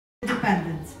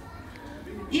independent.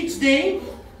 Each day,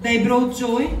 they brought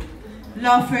joy,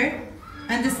 laughter,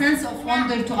 and a sense of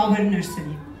wonder to our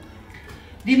nursery.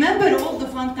 Remember all the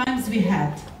fun times we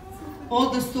had,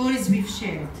 all the stories we've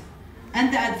shared,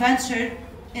 and the adventure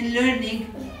in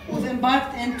learning we've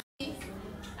embarked into.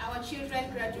 Our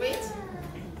children graduate.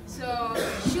 So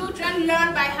children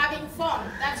learn by having fun.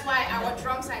 That's why our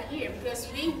drums are here, because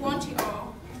we want you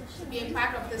all to be a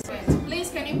part of this event.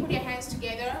 Please, can you put your hands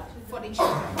together for the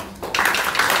children?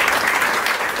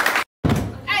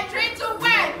 And 3, 2, 1.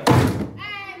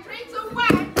 And 3, 2,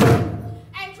 1.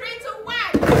 And 3, 2, 1.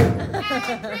 And 3, 2,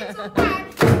 1.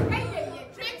 Hey, yeah, yeah.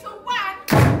 3, 2, 1.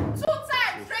 2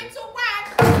 times. 3, 2,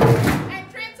 1. And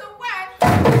 3, 2, 1.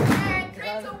 And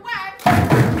 3, 2, 1.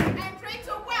 And 3,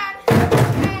 2, 1.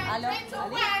 And 3, 2,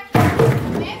 1.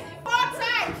 Let's 4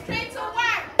 times. 3, 2,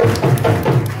 1.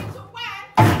 3, 2, 1.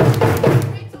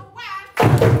 3, 2, 1.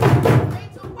 3,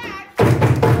 2, 1.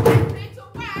 And 3, 2,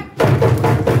 1.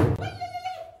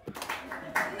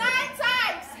 9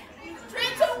 times. 3,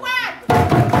 2, 1.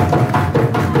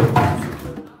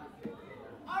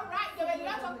 All right, there were a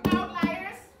lot of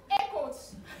outliers. Echoes.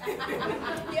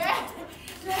 Yeah.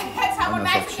 Let's have a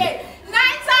nice day. 9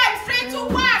 times. 3, 2,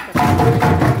 1.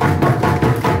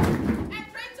 And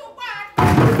 3, 2, 1.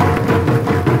 And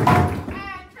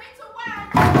 3, 2, 1.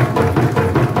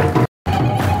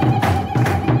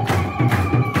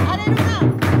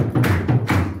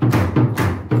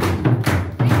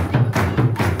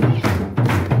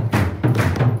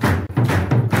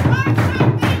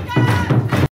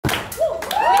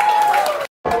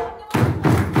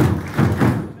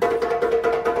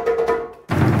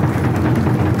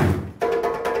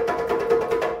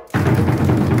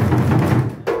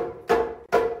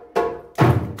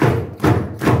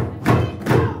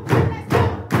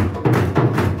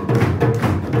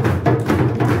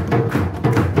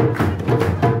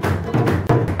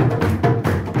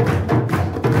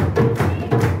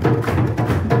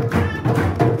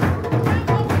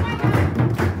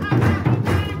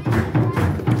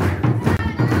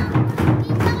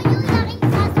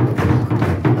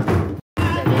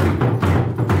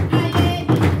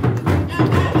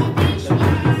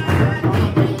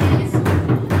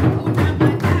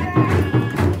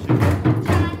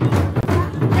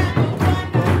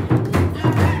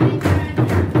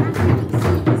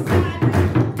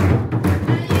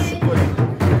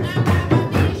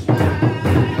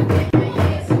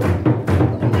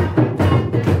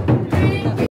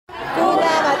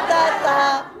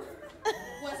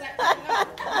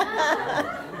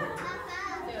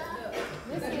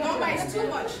 The number is too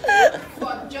much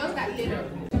for just that little.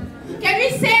 Can we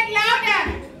say it louder?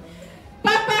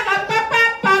 Papa, papa,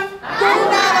 papa.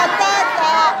 Hakuna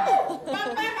Matata.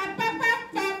 Papa, papa,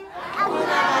 papa.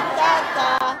 Hakuna Matata.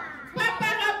 Papa,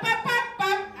 papa, papa.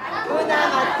 Hakuna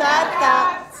Matata.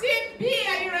 Team B,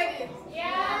 are you ready?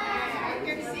 Yeah. I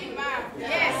can see ma'am.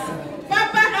 Yes.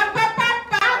 Papa, papa,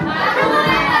 papa.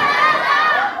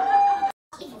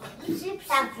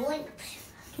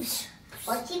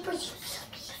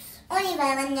 On y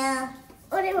va maintenant.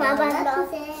 On y va maintenant.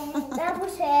 La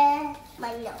poussière.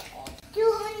 Maintenant, on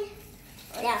tourne.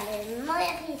 Regardez, moi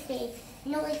ici.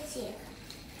 Nourriture.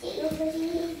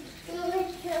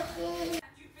 Nourriture.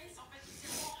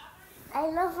 I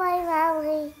love my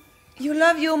mommy. You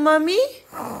love your mommy?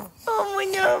 Oh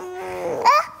mon amour.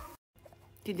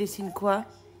 Tu dessines quoi?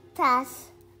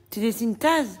 Tasse. Tu dessines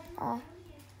Taz?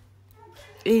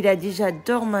 Et il a dit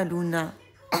j'adore ma Luna.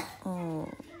 Oh,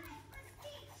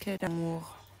 quel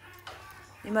amour.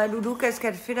 Et ma loulou, qu'est-ce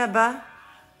qu'elle fait là-bas?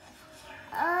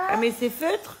 Elle met ses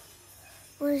feutres?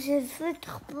 Oui, je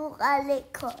feutre pour à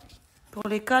l'école. Pour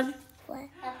l'école? Ouais.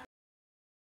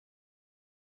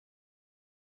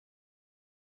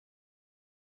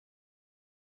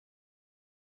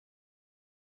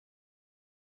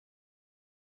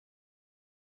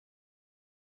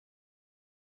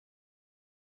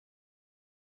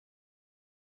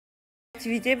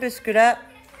 Activité parce que là,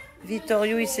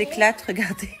 Vittorio il s'éclate,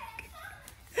 regardez.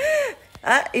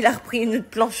 Ah, il a repris une autre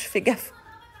planche, fais gaffe.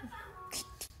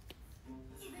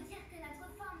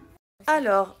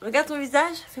 Alors, regarde ton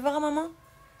visage, fais voir à maman.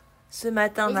 Ce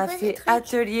matin, on a fait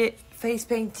atelier face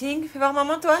painting. Fais voir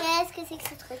maman, toi. Qu'est-ce que c'est que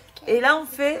ce truc? Et là, on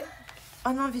fait, oh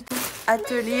non, vite,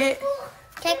 atelier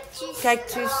Cactus.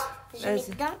 cactus. Je mets Vas-y,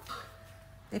 dedans.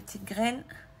 les petites graines.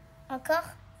 Encore.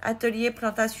 Atelier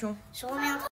plantation. Je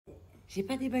remets en. J'ai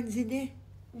pas des bonnes idées.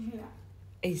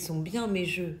 Et ils sont bien mes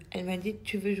jeux. Elle m'a dit,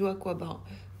 tu veux jouer à quoi? Ben,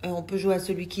 on peut jouer à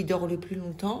celui qui dort le plus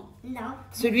longtemps. Non.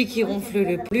 Celui qui ronfle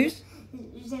le plus.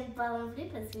 j'aime pas non plus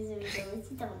parce que je vais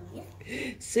aussi dormir.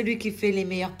 Celui qui fait les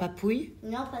meilleures papouilles.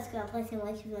 Non, parce qu'après, c'est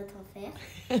moi qui dois t'en faire.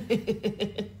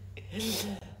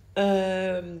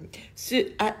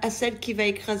 À celle qui va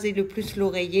écraser le plus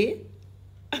l'oreiller.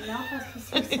 Non, parce que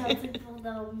c'est aussi un peu pour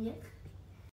dormir.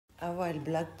 Ah ouais, elle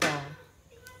blague pas.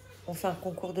 On fait un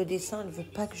concours de dessin, elle veut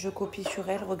pas que je copie sur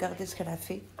elle. Regardez ce qu'elle a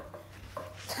fait.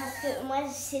 Parce que moi,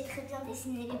 je sais très bien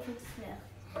dessiner les pots de fleurs.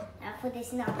 Alors, il faut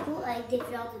dessiner un pot avec des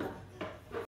fleurs dedans.